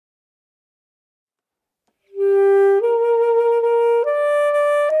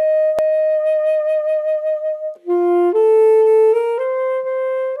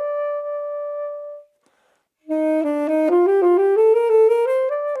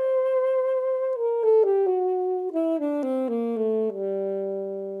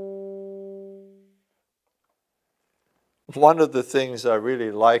one of the things I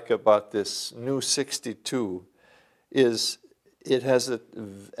really like about this new 62 is it has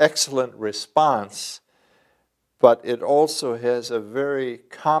an excellent response, but it also has a very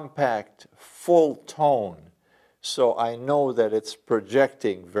compact, full tone. So I know that it's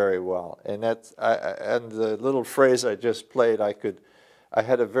projecting very well. And and the little phrase I just played, I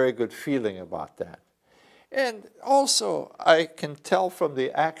had a very good feeling about that. And also, I can tell from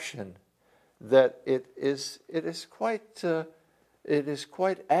the action that it is quite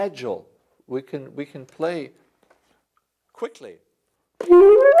agile. We can play quickly.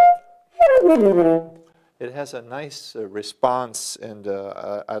 It has a nice response, and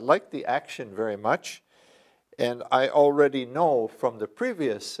I like the action very much. And I already know from the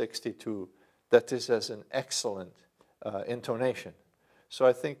previous 62 that this has an excellent intonation. So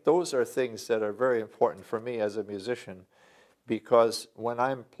I think those are things that are very important for me as a musician, because when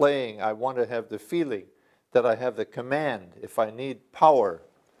I'm playing, I want to have the feeling that I have the command. If I need power,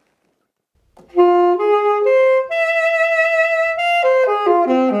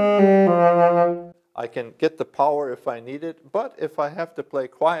 I can get the power if I need it, but if I have to play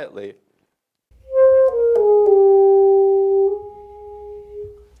quietly,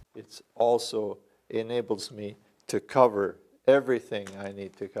 it also enables me to cover everything I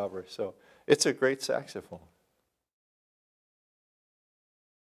need to cover. So it's a great saxophone.